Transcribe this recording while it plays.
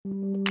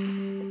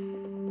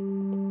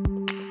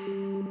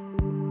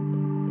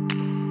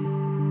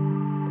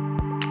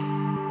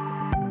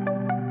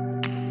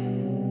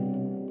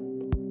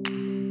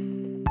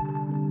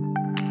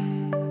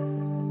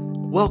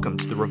Welcome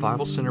to the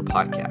Revival Center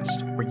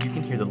podcast, where you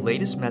can hear the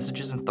latest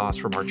messages and thoughts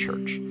from our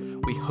church.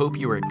 We hope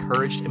you are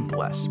encouraged and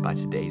blessed by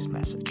today's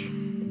message.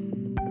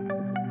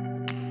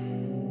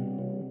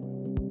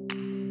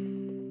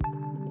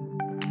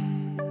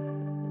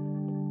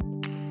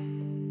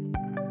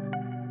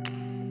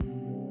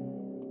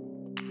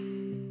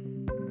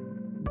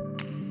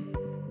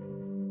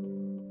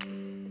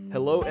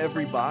 Hello,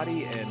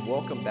 everybody, and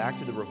welcome back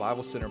to the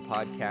Revival Center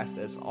podcast.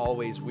 As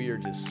always, we are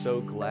just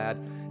so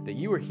glad that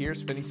you are here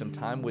spending some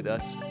time with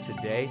us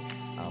today.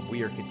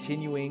 We are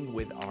continuing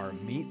with our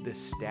Meet the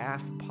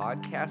Staff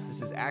podcast.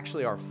 This is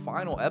actually our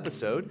final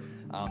episode.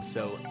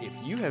 So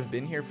if you have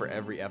been here for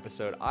every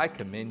episode, I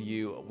commend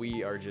you.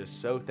 We are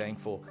just so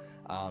thankful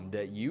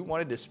that you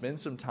wanted to spend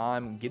some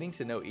time getting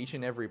to know each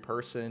and every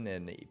person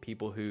and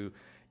people who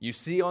you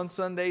see on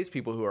Sundays,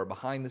 people who are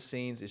behind the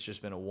scenes. It's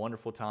just been a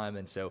wonderful time.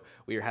 And so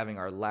we are having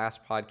our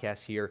last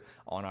podcast here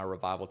on our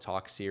Revival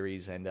Talk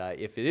series. And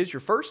if it is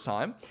your first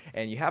time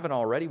and you haven't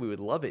already, we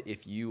would love it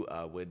if you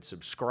would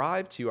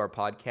subscribe to our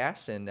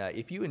podcast. And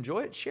if you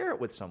enjoy it, share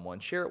it with someone.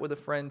 Share it with a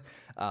friend.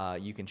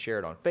 You can share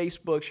it on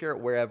Facebook, share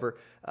it wherever,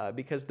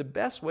 because the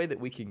best way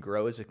that we can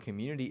grow as a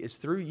community is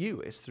through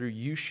you. It's through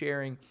you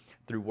sharing,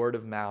 through word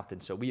of mouth.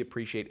 And so we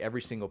appreciate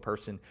every single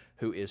person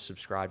who is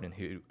subscribed and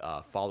who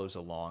follows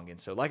along. And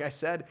so, like I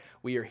said,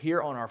 we are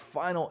here on our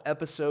final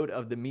episode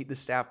of the Meet the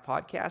Staff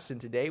podcast.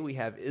 And today we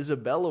have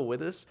Isabella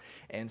with us.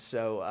 And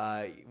so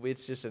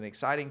it's just an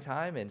exciting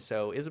time. And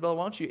so, Isabella,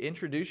 why don't you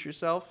introduce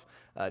yourself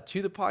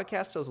to the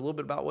podcast? Tell us a little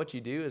bit about what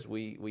you do as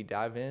we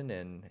dive in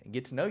and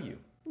get to know you.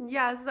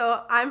 Yeah,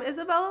 so I'm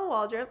Isabella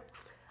Waldrop.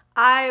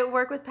 I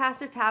work with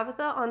Pastor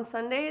Tabitha on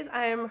Sundays.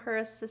 I am her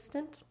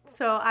assistant,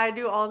 so I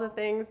do all the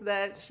things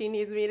that she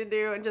needs me to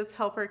do and just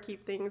help her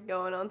keep things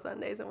going on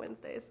Sundays and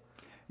Wednesdays.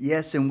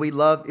 Yes, and we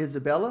love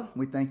Isabella.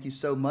 We thank you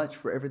so much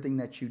for everything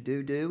that you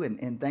do,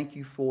 and thank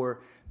you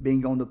for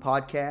being on the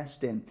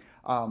podcast. And,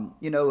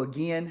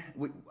 again,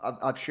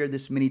 I've shared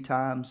this many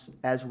times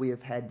as we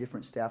have had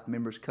different staff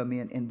members come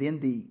in, and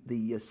then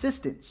the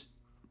assistants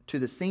to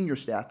the senior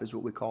staff is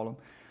what we call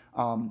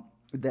them,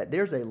 that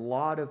there's a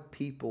lot of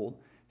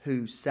people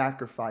who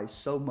sacrifice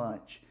so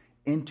much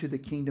into the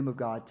kingdom of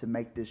God to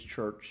make this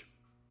church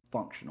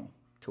functional,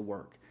 to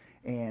work.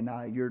 And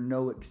you're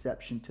no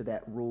exception to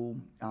that rule.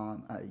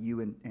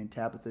 You and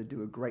Tabitha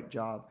do a great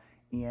job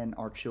in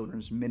our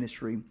children's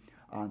ministry.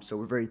 So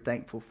we're very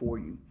thankful for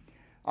you.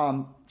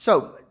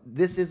 So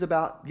this is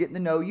about getting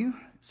to know you.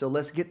 So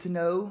let's get to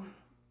know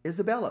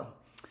Isabella.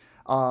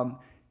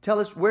 Tell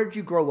us, where did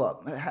you grow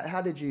up?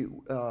 How did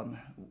you,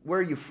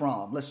 where are you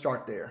from? Let's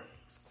start there.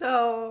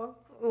 So,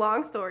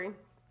 long story.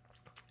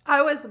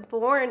 I was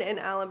born in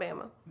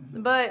Alabama,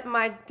 but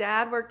my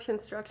dad worked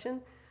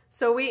construction.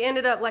 So we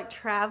ended up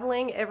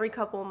traveling every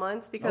couple of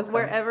months because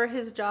wherever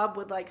his job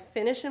would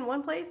finish in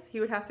one place, he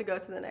would have to go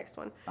to the next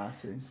one. I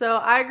see. So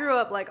I grew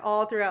up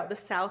all throughout the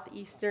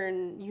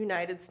southeastern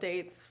United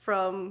States,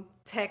 from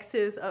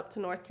Texas up to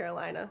North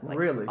Carolina.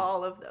 Really?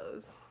 All of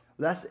those.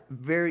 That's a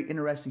very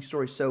interesting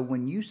story. So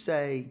when you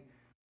say,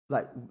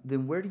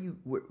 then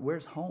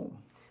where's home?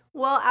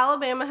 Well,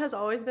 Alabama has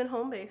always been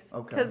home base.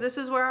 Okay. Because this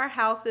is where our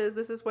house is.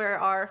 This is where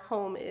our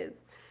home is.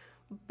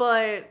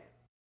 But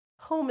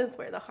home is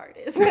where the heart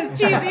is. As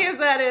cheesy as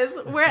that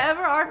is.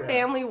 Wherever our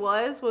family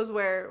was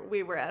where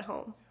we were at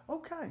home.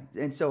 Okay.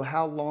 And so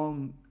how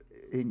long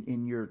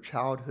in your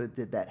childhood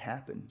did that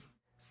happen?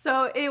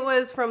 So it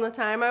was from the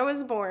time I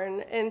was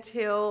born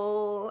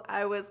until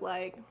I was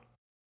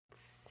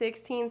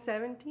 16,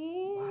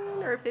 17,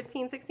 or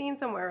 15, 16,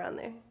 somewhere around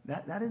there.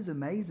 That is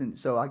amazing.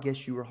 So I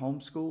guess you were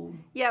homeschooled?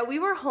 Yeah, we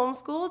were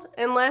homeschooled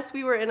unless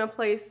we were in a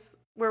place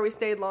where we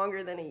stayed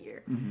longer than a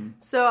year. Mm-hmm.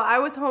 So I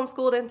was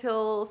homeschooled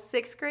until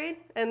 6th grade,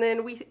 and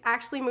then we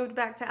actually moved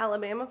back to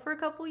Alabama for a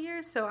couple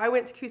years. So I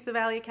went to Coosa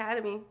Valley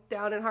Academy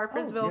down in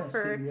Harpersville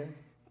for CVA.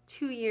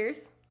 2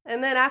 years.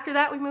 And then after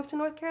that, we moved to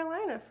North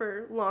Carolina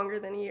for longer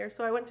than a year.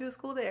 So I went to a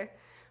school there.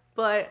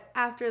 But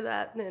after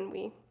that, then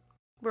we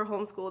were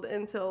homeschooled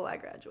until I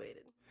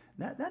graduated.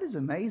 That is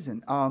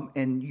amazing.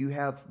 And you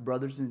have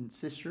brothers and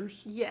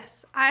sisters?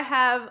 Yes. I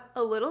have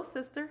a little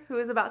sister who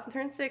is about to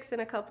turn 6 in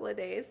a couple of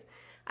days.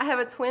 I have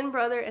a twin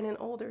brother and an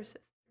older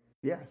sister.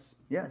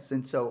 Yes.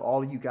 And so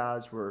all of you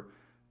guys were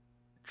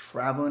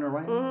traveling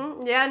around?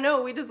 Mm-hmm. Yeah,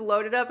 no, we just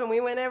loaded up and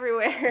we went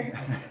everywhere.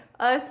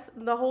 Us,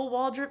 the whole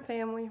Waldrop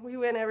family, we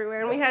went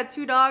everywhere. And we had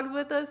 2 dogs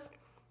with us.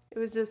 It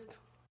was just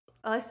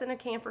us and a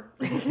camper.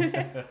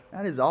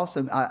 That is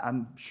awesome.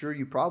 I'm sure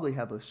you probably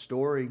have a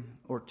story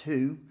or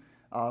two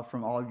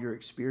from all of your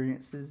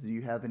experiences. Do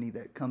you have any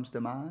that comes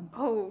to mind?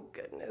 Oh,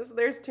 goodness.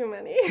 There's too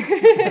many.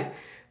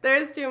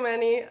 There's too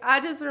many.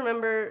 I just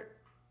remember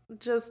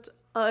just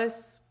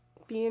us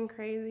being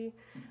crazy.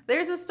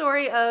 There's a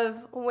story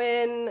of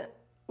when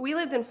we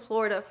lived in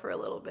Florida for a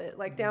little bit,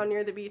 down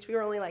near the beach. We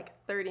were only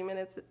 30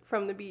 minutes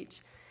from the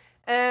beach.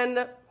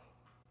 And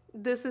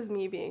this is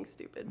me being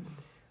stupid.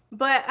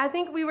 But I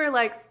think we were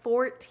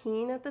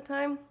 14 at the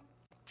time.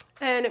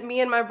 And me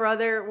and my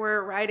brother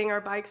were riding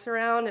our bikes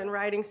around and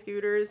riding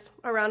scooters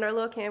around our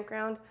little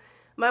campground.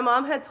 My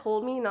mom had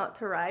told me not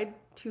to ride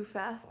too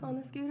fast on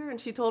the scooter, and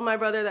she told my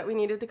brother that we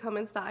needed to come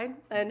inside.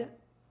 And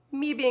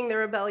me being the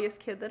rebellious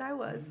kid that I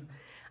was,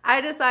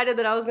 I decided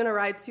that I was going to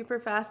ride super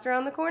fast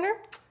around the corner.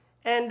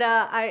 And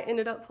I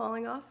ended up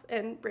falling off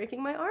and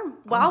breaking my arm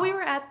while we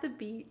were at the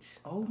beach.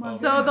 Oh, my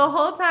So God. the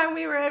whole time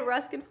we were at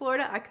Ruskin,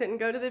 Florida, I couldn't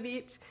go to the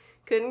beach,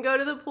 couldn't go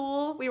to the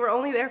pool. We were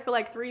only there for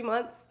like 3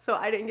 months, so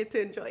I didn't get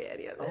to enjoy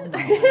any of it. Oh,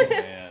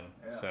 Man.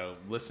 So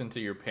listen to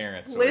your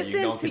parents, or Listen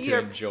you don't to get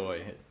your- to enjoy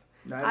it.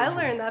 I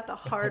learned that the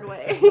hard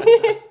way.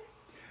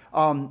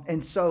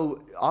 And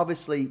so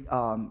obviously,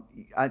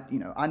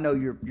 I know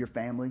your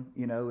family,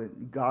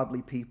 and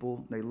godly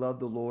people. They love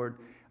the Lord.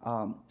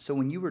 So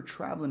when you were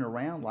traveling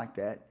around like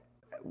that,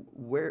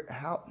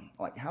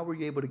 how were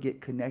you able to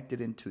get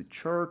connected into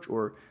church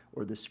or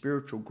the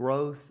spiritual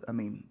growth? I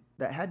mean,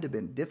 that had to have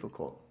been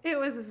difficult. It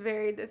was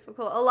very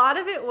difficult. A lot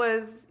of it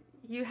was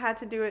you had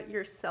to do it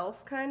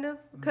yourself, kind of.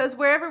 Because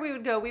wherever we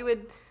would go, we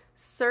would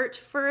search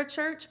for a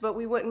church, but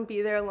we wouldn't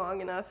be there long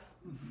enough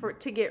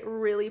to get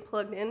really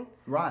plugged in.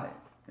 Right.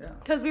 Yeah.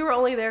 Because we were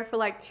only there for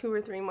like 2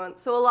 or 3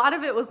 months. So a lot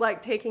of it was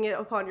like taking it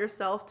upon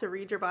yourself to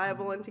read your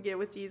Bible and to get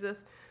with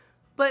Jesus.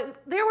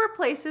 But there were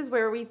places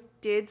where we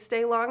did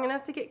stay long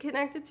enough to get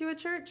connected to a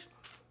church,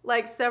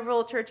 like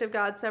several Church of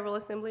God, several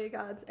Assembly of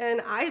Gods.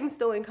 And I'm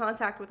still in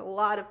contact with a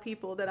lot of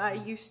people that I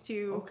used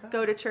to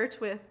go to church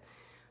with.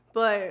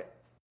 But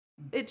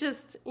it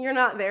just, you're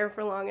not there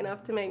for long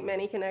enough to make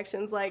many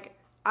connections. Like,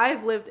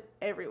 I've lived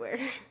everywhere.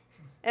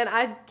 And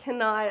I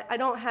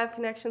don't have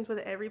connections with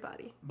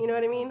everybody. You know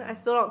what I mean? I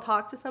still don't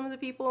talk to some of the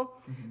people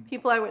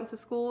I went to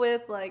school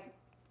with. Like,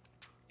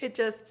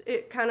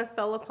 it kind of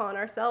fell upon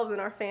ourselves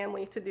and our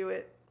family to do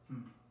it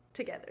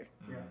together.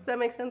 Yeah. Does that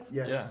make sense?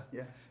 Yes. Yeah.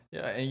 Yes.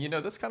 Yeah, and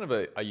that's kind of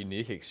a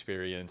unique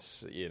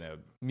experience.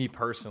 Me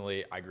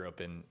personally, I grew up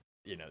in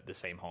the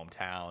same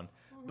hometown,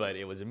 but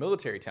it was a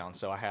military town,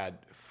 so I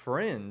had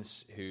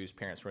friends whose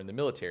parents were in the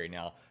military.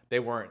 Now, they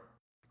weren't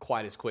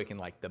quite as quick in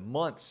like the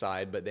month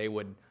side, but they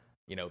would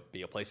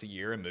be a place a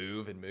year and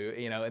move, and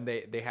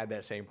they had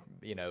that same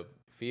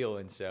feel.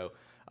 And so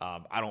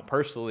I don't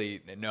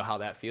personally know how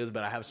that feels,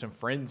 but I have some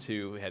friends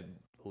who had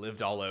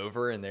lived all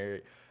over, and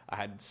I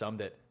had some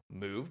that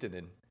moved and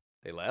then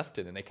they left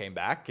and then they came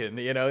back, and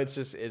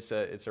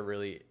it's a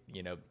really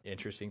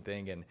interesting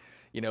thing. And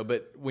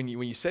but when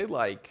you say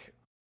like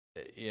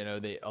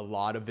a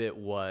lot of it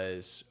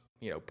was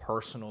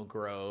personal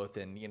growth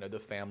and the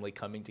family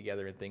coming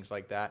together and things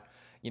like that,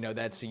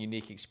 that's a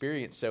unique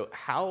experience. So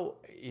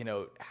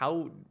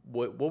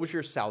what was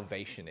your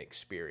salvation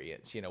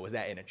experience? Was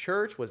that in a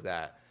church? Was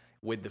that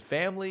with the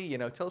family?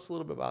 Tell us a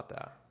little bit about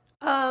that.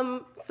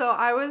 So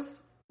I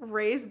was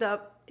raised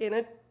up in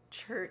a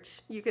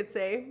church, you could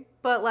say,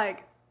 but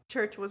like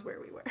church was where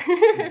we were.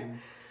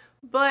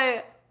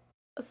 But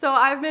so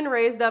I've been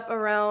raised up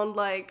around,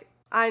 like,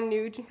 I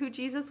knew who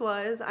Jesus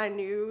was. I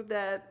knew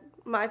that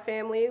my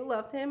family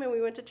loved him and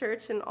we went to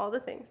church and all the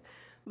things.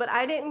 But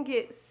I didn't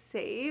get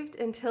saved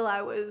until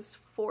I was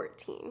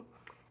 14.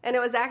 And it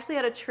was actually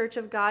at a Church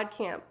of God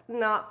camp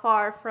not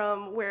far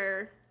from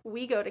where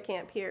we go to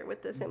camp here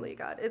with the Assembly of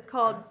God. It's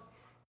called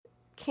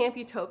Camp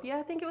Utopia,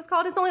 I think it was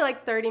called. It's only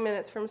like 30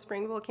 minutes from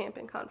Springville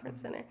Camping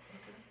Conference Center.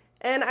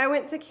 And I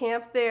went to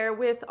camp there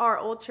with our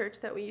old church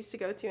that we used to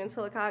go to in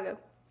Sylacauga.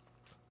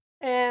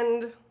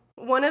 And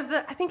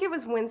I think it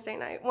was Wednesday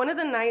night, one of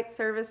the night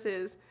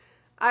services,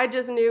 I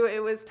just knew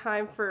it was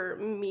time for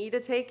me to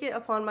take it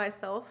upon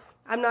myself.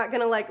 I'm not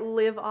going to like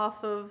live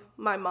off of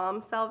my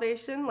mom's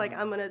salvation. Like,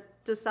 I'm going to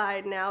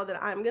decide now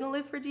that I'm going to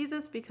live for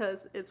Jesus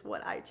because it's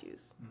what I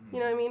choose. You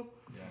know what I mean?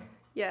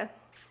 Yeah.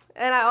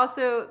 And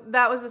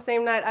that was the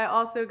same night I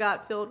also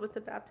got filled with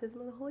the baptism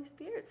of the Holy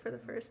Spirit for the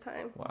first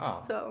time.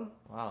 Wow. So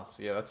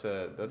Yeah, that's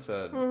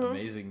an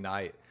amazing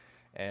night.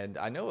 And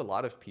I know a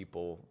lot of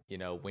people,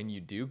 when you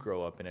do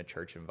grow up in a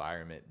church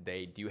environment,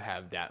 they do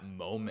have that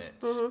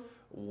moment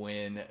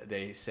when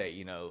they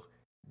say,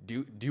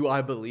 do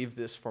I believe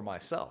this for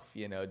myself?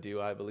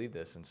 Do I believe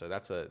this? And so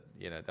that's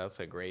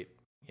a great,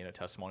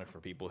 testimony for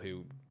people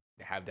who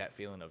have that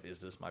feeling of, is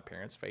this my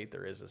parents' faith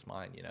or is this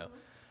mine?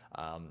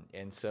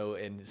 And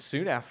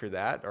soon after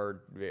that,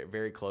 or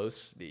very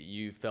close,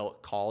 you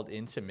felt called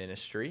into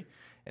ministry.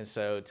 And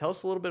so tell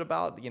us a little bit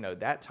about,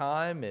 that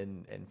time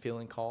and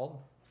feeling called.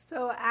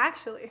 So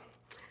actually,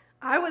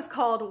 I was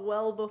called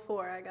well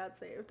before I got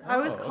saved. I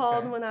was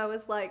called when I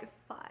was like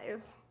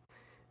 5.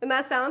 And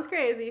that sounds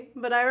crazy,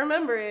 but I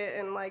remember it,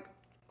 and like,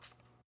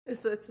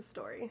 it's a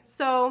story.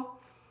 So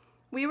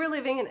we were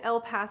living in El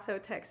Paso,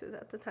 Texas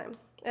at the time.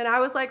 And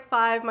I was like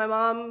 5. My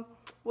mom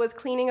was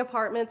cleaning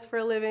apartments for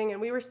a living, and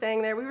we were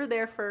staying there. We were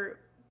there for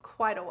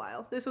quite a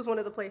while. This was one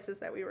of the places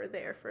that we were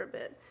there for a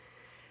bit.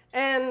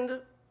 And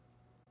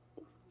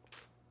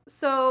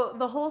so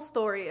the whole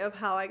story of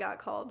how I got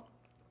called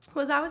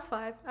was I was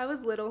 5. I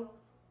was little.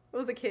 I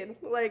was a kid.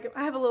 Like,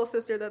 I have a little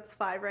sister that's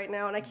 5 right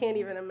now, and I can't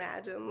even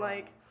imagine.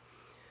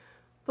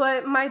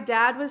 But my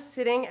dad was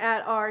sitting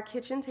at our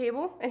kitchen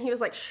table, and he was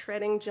like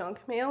shredding junk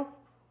mail,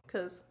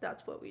 because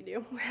that's what we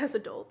do as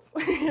adults.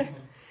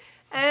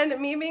 And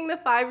me being the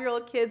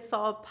 5-year-old kid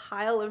saw a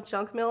pile of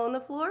junk mail on the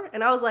floor,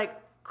 and I was like,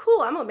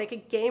 cool, I'm gonna make a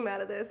game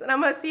out of this, and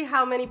I'm gonna see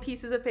how many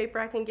pieces of paper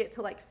I can get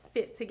to like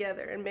fit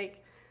together and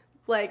make,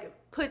 like,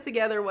 put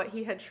together what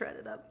he had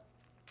shredded up.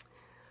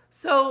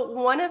 So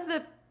one of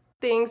the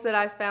things that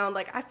I found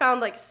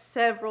like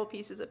several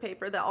pieces of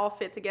paper that all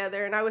fit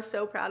together, and I was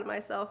so proud of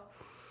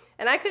myself.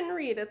 And I couldn't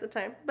read at the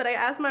time, but I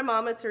asked my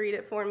mama to read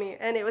it for me,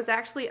 and it was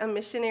actually a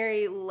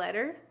missionary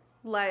letter,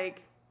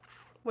 like,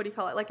 what do you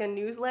call it, like a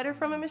newsletter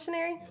from a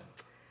missionary.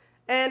 Yeah.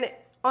 And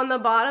on the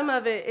bottom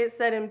of it, it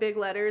said in big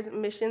letters,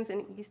 missions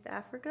in East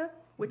Africa,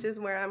 which is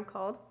where I'm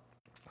called.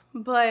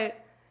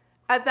 But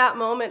at that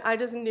moment, I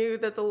just knew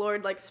that the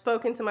Lord like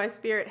spoke into my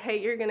spirit, hey,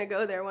 you're going to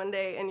go there one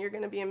day and you're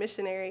going to be a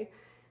missionary.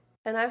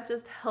 And I've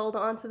just held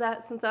on to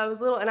that since I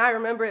was little. And I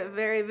remember it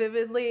very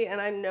vividly.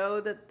 And I know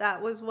that that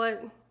was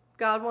what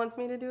God wants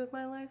me to do with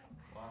my life.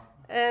 Wow.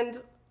 And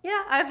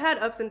yeah, I've had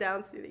ups and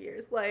downs through the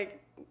years.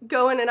 Like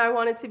going and I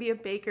wanted to be a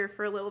baker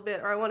for a little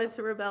bit, or I wanted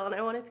to rebel and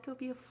I wanted to go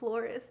be a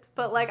florist.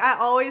 But like I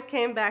always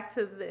came back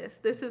to this.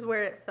 This is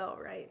where it felt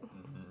right.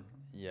 Mm-hmm.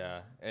 Yeah.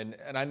 And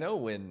I know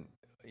when,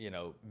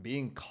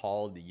 being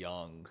called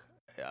young,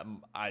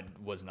 I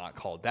was not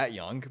called that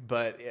young,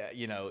 but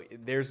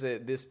there's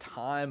this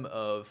time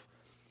of,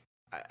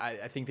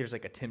 I think there's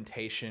like a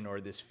temptation or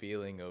this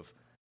feeling of,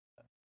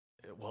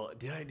 well,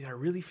 did I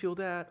really feel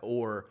that?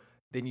 Or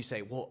then you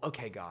say, well,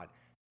 okay, God,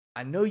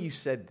 I know you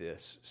said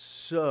this,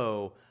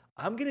 so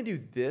I'm going to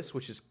do this,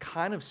 which is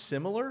kind of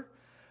similar.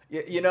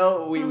 We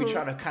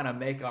try to kind of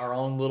make our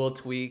own little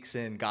tweaks,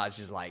 and God's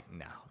just like,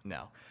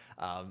 no.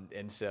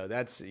 And so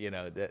that's,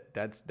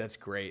 that's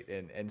great.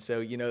 And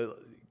so,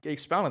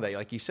 expound on that.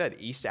 Like you said,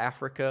 East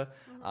Africa,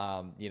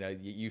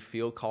 you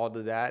feel called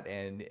to that.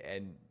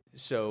 And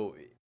so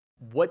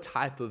what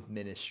type of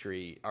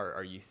ministry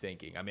are you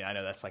thinking? I mean, I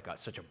know that's like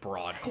such a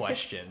broad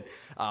question.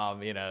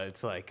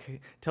 It's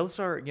like, tell us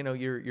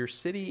your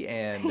city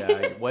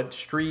and what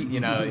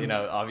street,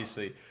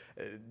 obviously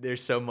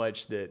there's so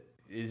much that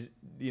is,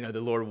 the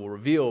Lord will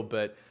reveal,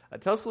 but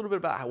tell us a little bit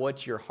about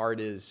what your heart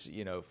is,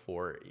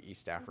 for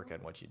East Africa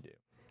and what you do.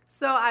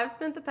 So I've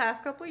spent the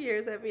past couple of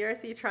years at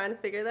VRC trying to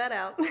figure that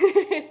out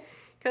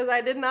because I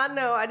did not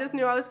know. I just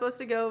knew I was supposed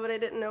to go, but I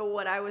didn't know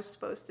what I was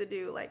supposed to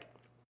do, like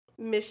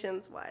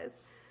missions-wise.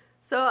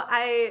 So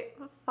I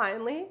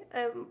finally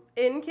am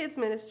in kids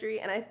ministry,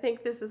 and I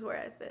think this is where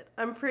I fit.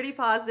 I'm pretty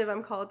positive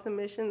I'm called to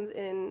missions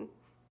in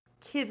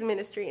kids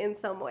ministry in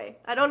some way.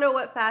 I don't know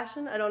what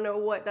fashion. I don't know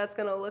what that's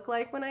going to look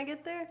like when I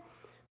get there,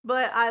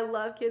 but I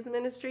love kids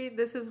ministry.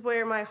 This is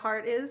where my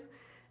heart is,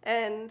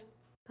 and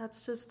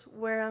that's just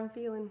where I'm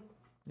feeling.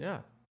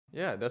 Yeah,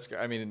 that's great.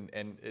 I mean,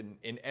 and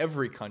in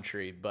every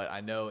country, but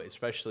I know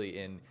especially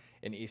in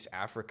East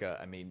Africa,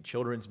 I mean,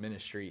 children's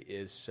ministry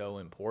is so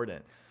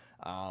important.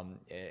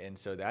 And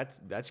so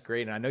that's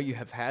great. And I know you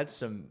have had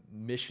some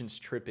missions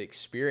trip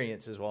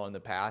experience as well in the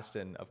past.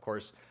 And of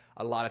course,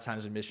 a lot of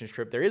times in missions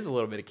trip, there is a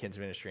little bit of kids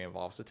ministry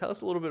involved. So tell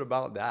us a little bit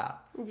about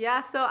that.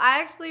 Yeah, so I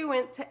actually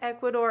went to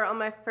Ecuador on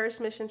my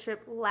first mission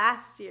trip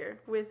last year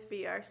with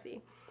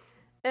VRC.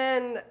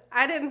 And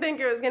I didn't think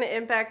it was going to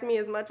impact me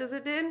as much as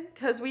it did,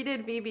 because we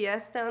did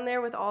VBS down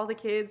there with all the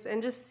kids, and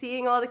just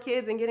seeing all the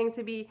kids and getting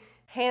to be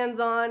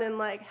hands-on and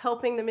like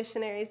helping the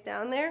missionaries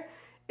down there,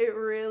 it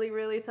really,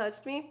 really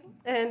touched me.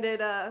 And it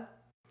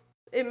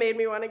made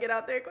me want to get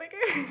out there quicker.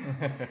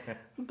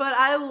 But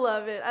I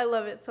love it. I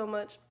love it so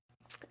much.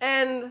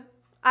 And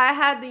I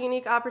had the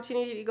unique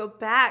opportunity to go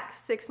back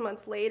 6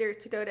 months later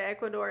to go to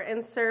Ecuador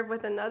and serve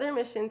with another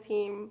mission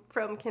team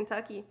from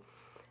Kentucky.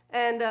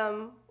 And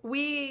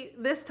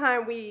this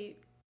time we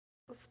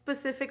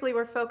specifically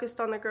were focused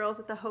on the girls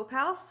at the Hope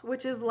House,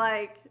 which is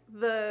like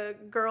the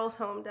girls'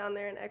 home down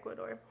there in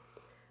Ecuador.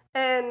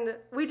 And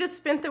we just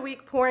spent the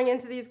week pouring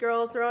into these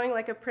girls, throwing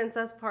like a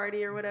princess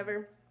party or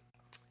whatever,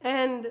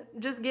 and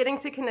just getting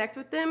to connect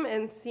with them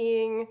and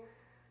seeing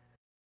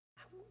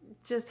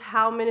just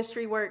how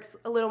ministry works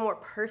a little more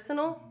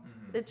personal.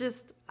 Mm-hmm.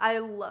 I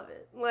love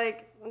it.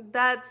 Like,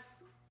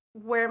 that's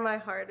where my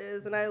heart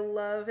is, and I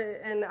love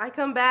it. And I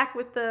come back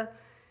with a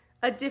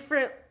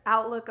different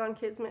outlook on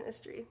kids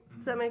ministry.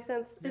 Does that make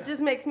sense? Yeah. It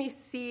just makes me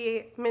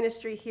see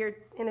ministry here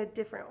in a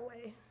different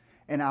way.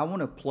 And I want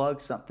to plug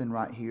something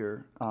right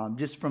here,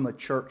 just from a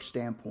church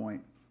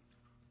standpoint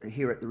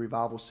here at the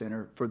Revival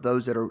Center, for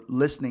those that are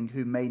listening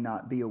who may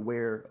not be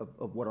aware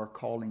of what our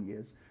calling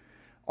is.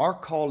 Our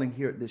calling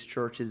here at this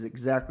church is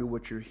exactly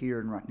what you're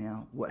hearing right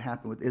now, what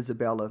happened with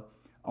Isabella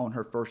on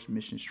her first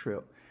missions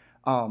trip.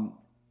 I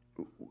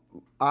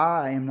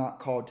am not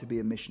called to be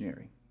a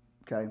missionary,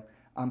 okay?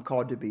 I'm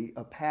called to be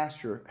a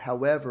pastor,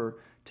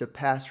 however, to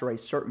pastor a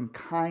certain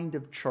kind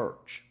of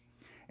church.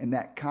 And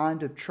that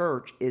kind of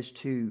church is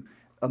to,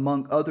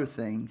 among other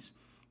things,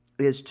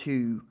 is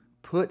to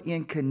put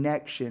in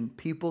connection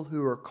people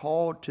who are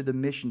called to the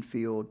mission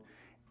field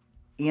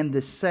in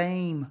the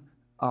same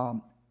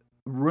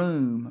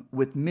room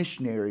with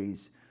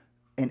missionaries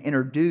and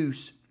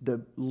introduce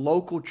the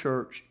local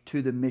church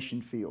to the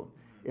mission field.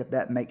 if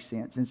that makes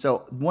sense. And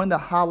so one of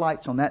the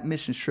highlights on that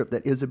mission trip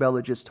that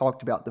Isabella just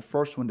talked about, the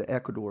first one to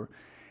Ecuador,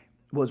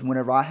 was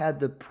whenever I had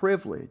the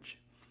privilege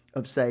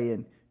of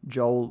saying,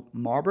 Joel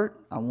Marbert,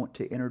 I want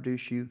to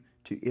introduce you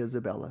to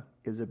Isabella.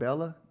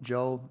 Isabella,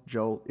 Joel,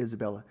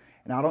 Isabella.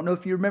 And I don't know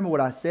if you remember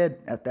what I said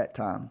at that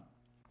time,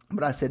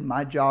 but I said,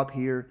 my job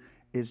here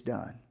is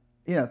done.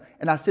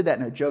 And I said that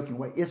in a joking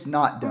way. It's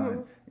not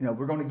done.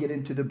 We're going to get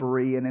into the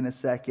Berean in a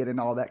second and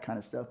all that kind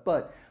of stuff.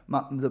 But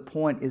the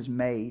point is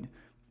made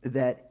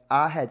that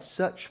I had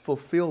such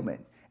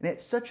fulfillment. And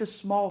it's such a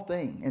small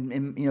thing.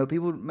 And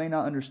people may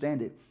not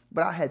understand it.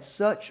 But I had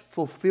such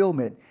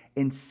fulfillment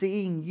in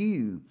seeing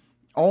you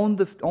on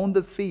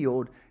the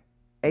field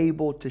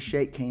able to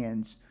shake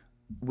hands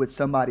with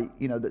somebody,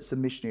 that's a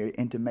missionary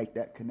and to make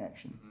that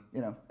connection.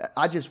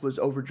 I just was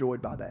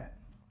overjoyed by that.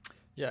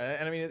 Yeah,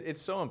 and I mean,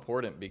 it's so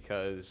important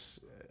because,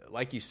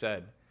 like you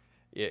said,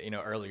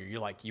 earlier, you're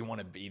like, you want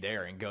to be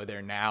there and go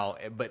there now,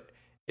 but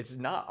it's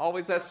not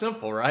always that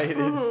simple, right?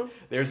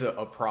 There's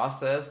a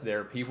process.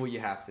 There are people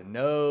you have to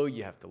know,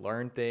 you have to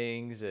learn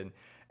things, and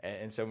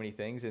so many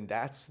things, and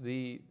that's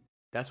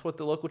what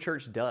the local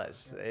church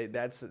does.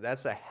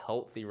 That's a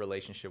healthy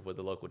relationship with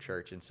the local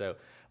church, and so,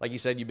 like you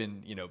said, you've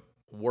been,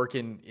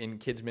 working in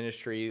kids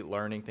ministry,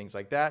 learning things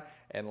like that,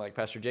 and like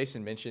Pastor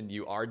Jason mentioned,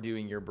 you are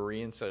doing your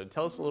Berean. So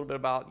tell us a little bit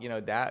about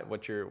that,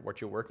 what you're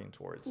working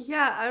towards.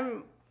 Yeah,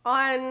 I'm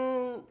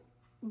on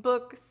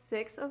book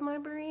 6 of my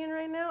Berean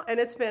right now, and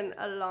it's been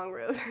a long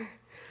road.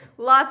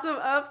 Lots of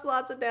ups,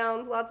 lots of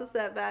downs, lots of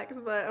setbacks,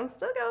 but I'm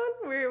still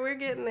going. We're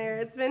getting there.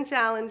 It's been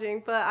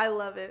challenging, but I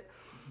love it.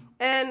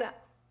 And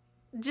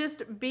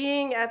just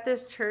being at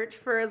this church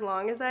for as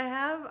long as I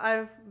have,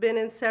 I've been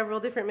in several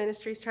different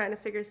ministries trying to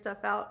figure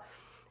stuff out.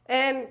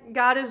 And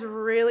God is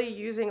really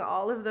using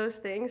all of those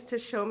things to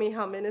show me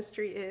how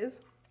ministry is.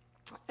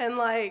 And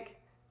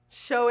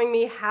showing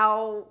me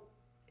how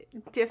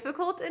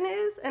difficult it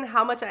is and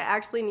how much I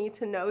actually need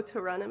to know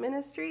to run a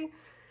ministry.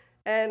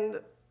 And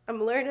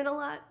I'm learning a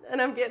lot,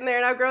 and I'm getting there,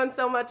 and I've grown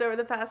so much over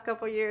the past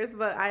couple years,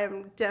 but I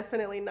am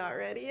definitely not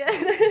ready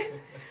yet.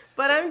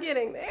 But I'm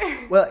getting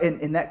there. Well,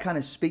 and that kind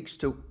of speaks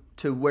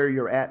to where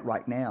you're at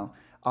right now.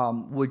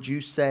 Would you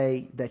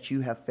say that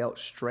you have felt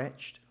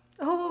stretched?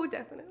 Oh,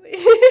 definitely.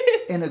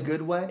 In a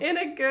good way? In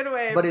a good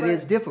way. But it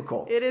is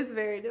difficult. It is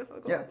very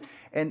difficult. Yeah.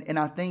 And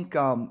I think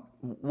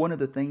one of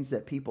the things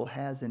that people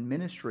has in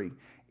ministry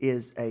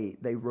is they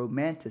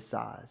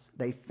romanticize,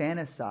 they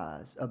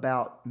fantasize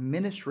about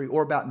ministry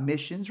or about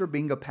missions or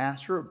being a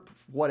pastor or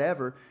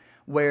whatever,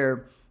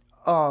 where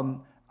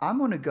I'm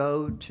going to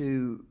go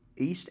to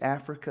East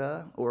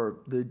Africa or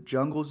the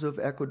jungles of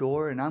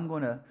Ecuador and I'm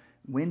going to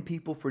win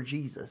people for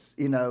Jesus,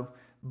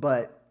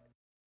 but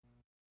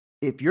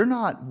if you're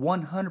not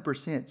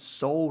 100%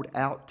 sold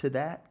out to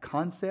that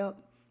concept,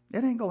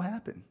 it ain't going to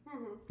happen.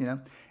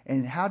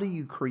 And how do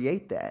you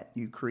create that?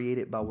 You create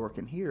it by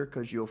working here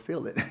because you'll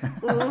feel it.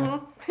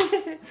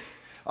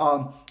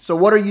 So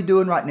what are you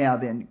doing right now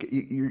then?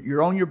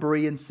 You're on your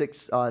Berean,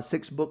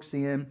 6 books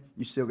in.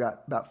 You still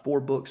got about 4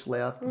 books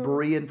left.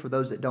 Berean, for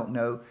those that don't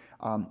know,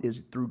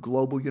 is through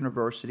Global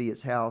University.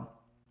 It's how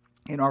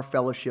in our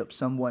fellowship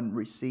someone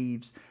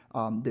receives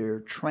their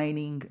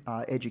training,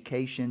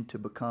 education to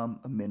become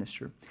a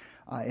minister.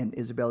 And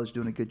Isabella's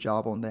doing a good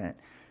job on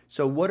that.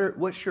 So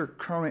what's your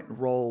current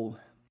role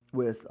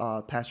with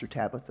Pastor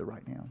Tabitha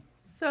right now?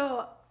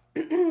 So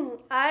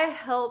I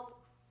help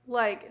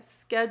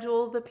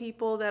schedule the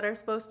people that are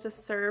supposed to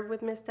serve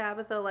with Miss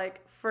Tabitha,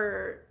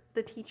 for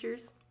the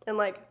teachers and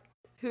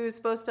who's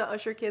supposed to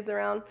usher kids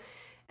around.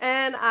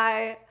 And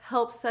I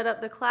help set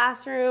up the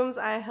classrooms.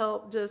 I'm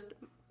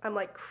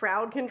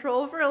crowd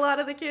control for a lot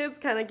of the kids,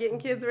 kind of getting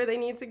kids where they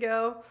need to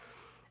go.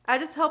 I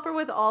just help her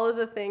with all of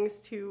the things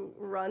to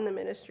run the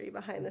ministry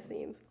behind the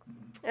scenes.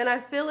 And I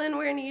fill in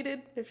where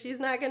needed. If she's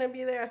not going to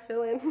be there, I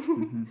fill in.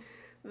 Mm-hmm.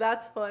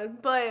 That's fun.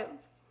 But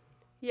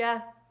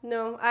yeah,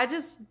 no, I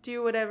just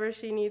do whatever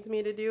she needs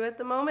me to do at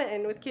the moment.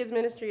 And with kids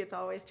ministry, it's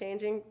always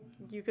changing.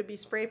 You could be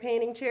spray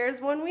painting chairs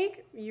one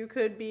week. You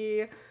could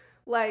be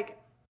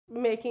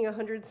making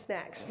 100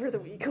 snacks for the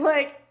week.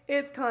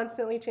 It's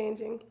constantly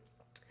changing.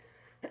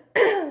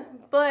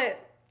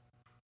 But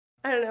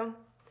I don't know.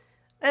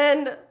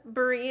 And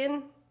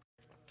Berean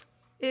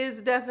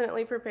is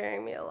definitely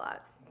preparing me a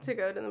lot to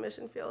go to the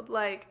mission field.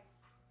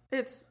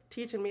 It's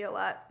teaching me a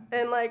lot.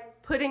 And,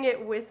 putting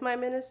it with my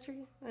ministry,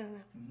 I don't know.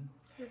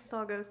 It just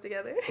all goes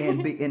together.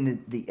 And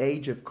in the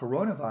age of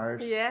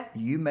coronavirus, yeah,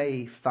 you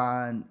may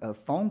find a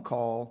phone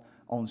call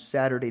on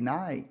Saturday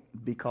night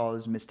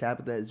because Miss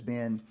Tabitha has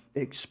been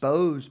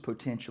exposed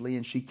potentially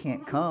and she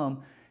can't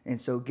come. And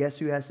so guess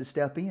who has to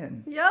step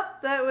in?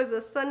 Yep, that was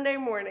a Sunday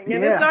morning,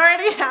 and it's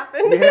already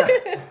happened.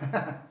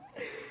 Yeah.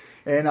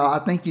 And I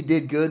think you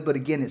did good, but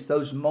again, it's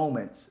those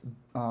moments,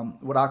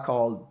 what I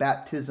call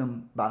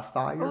baptism by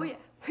fire. Oh, yeah.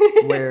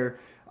 Where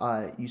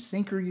you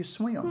sink or you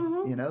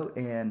swim,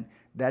 and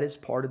that is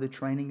part of the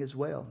training as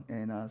well.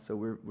 And so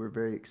we're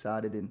very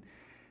excited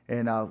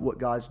and what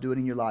God's doing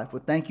in your life.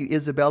 Well, thank you,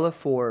 Isabella,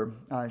 for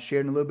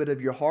sharing a little bit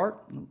of your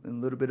heart and a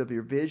little bit of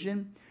your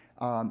vision.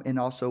 and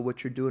also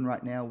what you're doing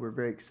right now. We're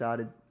very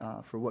excited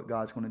for what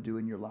God's going to do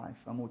in your life.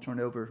 I'm going to turn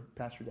it over to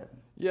Pastor Devin.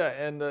 Yeah,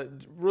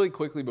 and really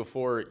quickly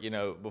before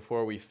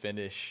we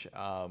finish,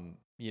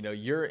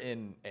 you're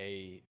in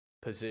a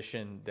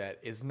position that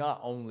is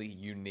not only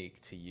unique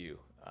to you.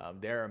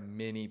 There are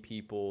many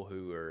people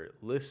who are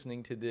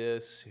listening to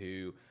this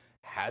who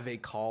have a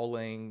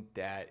calling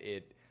that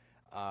it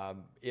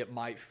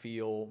might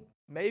feel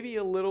maybe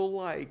a little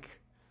like,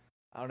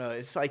 I don't know,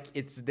 it's like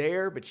it's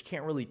there, but you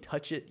can't really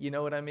touch it. You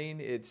know what I mean?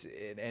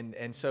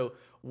 And so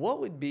what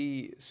would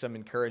be some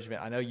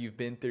encouragement? I know you've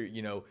been through,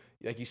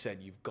 like you said,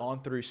 you've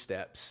gone through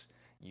steps.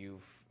 You're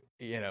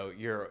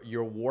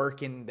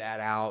working that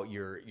out.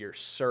 You're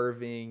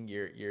serving.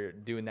 You're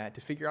doing that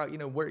to figure out,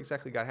 where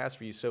exactly God has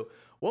for you. So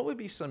what would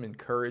be some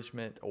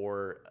encouragement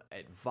or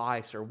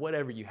advice or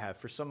whatever you have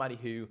for somebody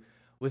who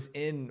was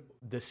in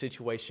the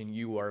situation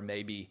you are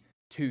maybe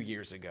 2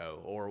 years ago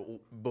or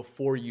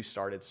before you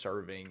started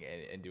serving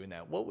and doing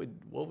that? What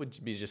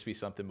would be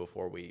something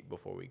before we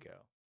go?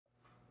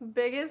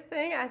 Biggest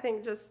thing, I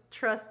think, just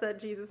trust that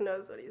Jesus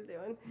knows what he's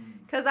doing.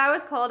 Because I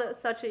was called at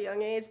such a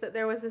young age that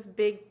there was this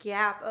big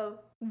gap of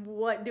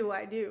what do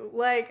I do?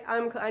 Like,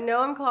 I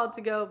know I'm called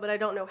to go, but I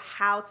don't know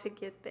how to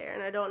get there,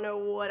 and I don't know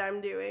what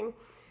I'm doing.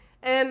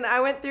 And I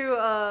went through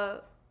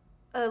a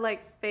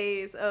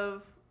phase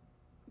of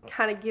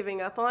kind of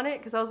giving up on it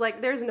because I was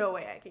like, there's no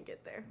way I can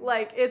get there.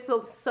 Like, it's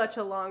such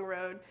a long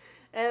road,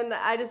 and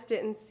I just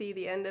didn't see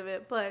the end of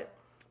it. But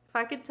if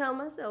I could tell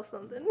myself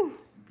something,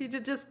 you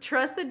just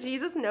trust that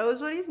Jesus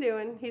knows what he's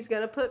doing. He's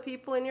going to put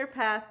people in your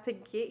path to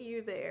get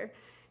you there.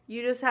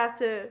 You just have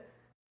to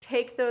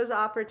take those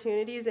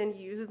opportunities and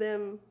use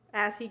them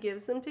as he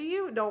gives them to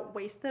you. Don't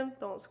waste them.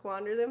 Don't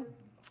squander them,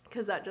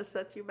 because that just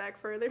sets you back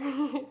further.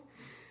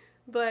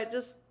 But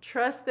just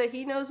trust that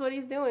he knows what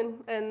he's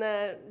doing, and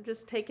that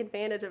just take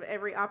advantage of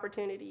every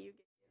opportunity you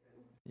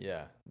get.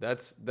 Yeah,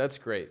 that's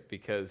great,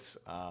 because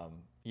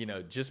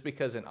just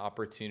because an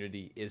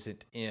opportunity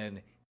isn't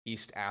in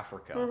East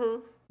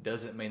Africa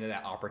doesn't mean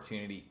that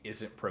opportunity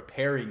isn't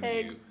preparing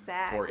you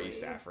for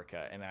East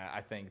Africa. And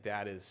I think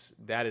that is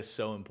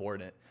so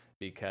important,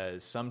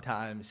 because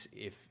sometimes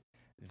if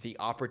the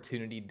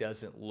opportunity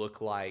doesn't look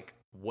like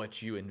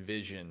what you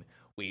envision,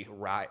 we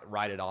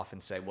write it off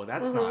and say, well,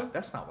 that's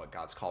not what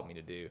God's called me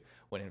to do,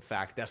 when in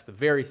fact that's the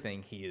very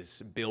thing he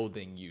is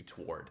building you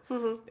toward.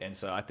 And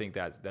so I think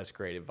that's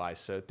great advice.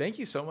 So thank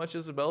you so much,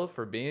 Isabella,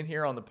 for being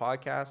here on the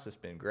podcast. It's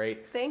been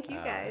great. Thank you,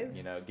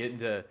 guys. Getting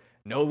to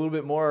know a little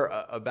bit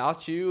more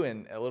about you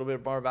and a little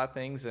bit more about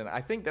things. And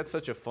I think that's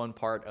such a fun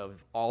part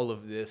of all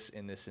of this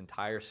in this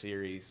entire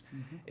series,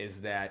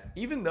 is that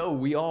even though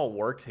we all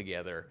work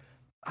together,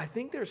 I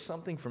think there's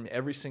something from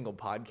every single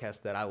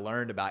podcast that I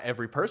learned about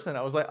every person.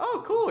 I was like,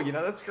 oh, cool,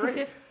 that's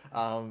great.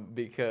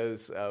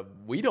 Because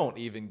we don't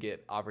even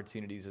get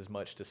opportunities as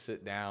much to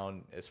sit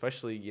down,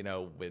 especially,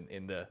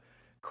 in the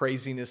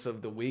craziness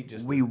of the week.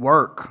 We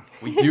work.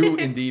 We do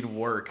indeed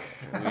work.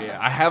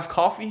 I have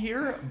coffee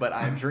here, but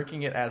I'm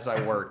drinking it as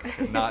I work,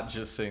 not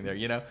just sitting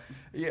there.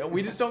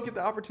 We just don't get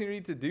the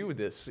opportunity to do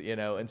this.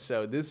 And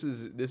so this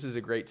is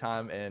a great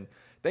time. And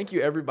thank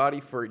you, everybody,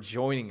 for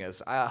joining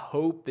us. I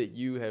hope that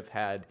you have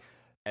had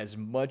as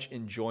much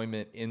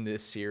enjoyment in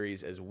this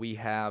series as we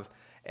have.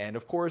 And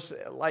of course,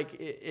 like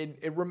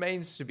it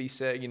remains to be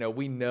said,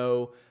 we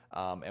know,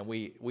 and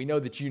we know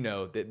that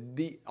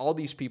that all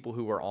these people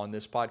who are on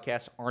this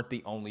podcast aren't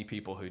the only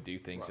people who do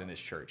things in this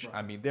church. Right.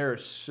 I mean, there are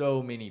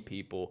so many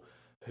people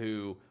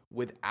who,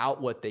 without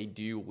what they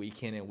do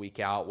week in and week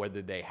out,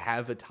 whether they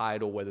have a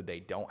title, whether they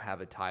don't have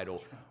a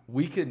title,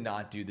 we could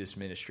not do this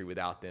ministry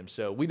without them.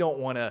 So we don't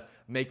want to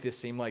make this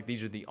seem like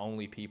these are the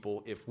only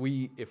people. If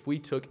we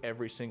took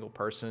every single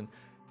person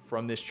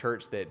from this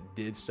church that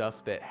did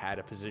stuff, that had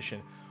a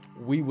position,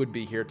 we would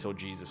be here till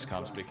Jesus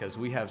comes, because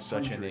we have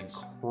such an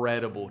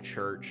incredible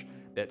church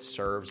that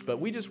serves. But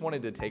we just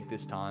wanted to take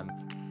this time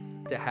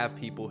to have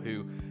people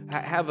who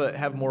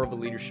have more of a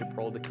leadership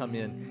role to come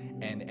in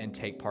and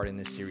take part in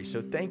this series.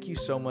 So thank you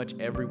so much,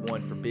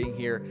 everyone, for being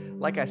here.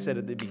 Like I said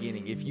at the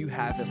beginning, if you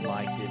haven't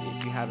liked it,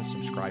 if you haven't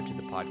subscribed to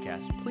the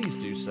podcast, please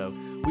do so.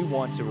 We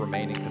want to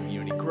remain in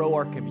community, grow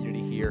our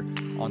community here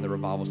on the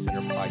Revival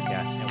Center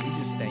podcast, and we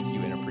just thank you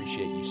and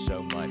appreciate you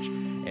so much.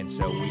 And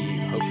so we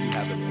hope you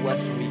have a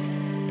blessed week,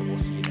 and we'll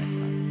see you next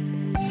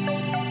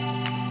time.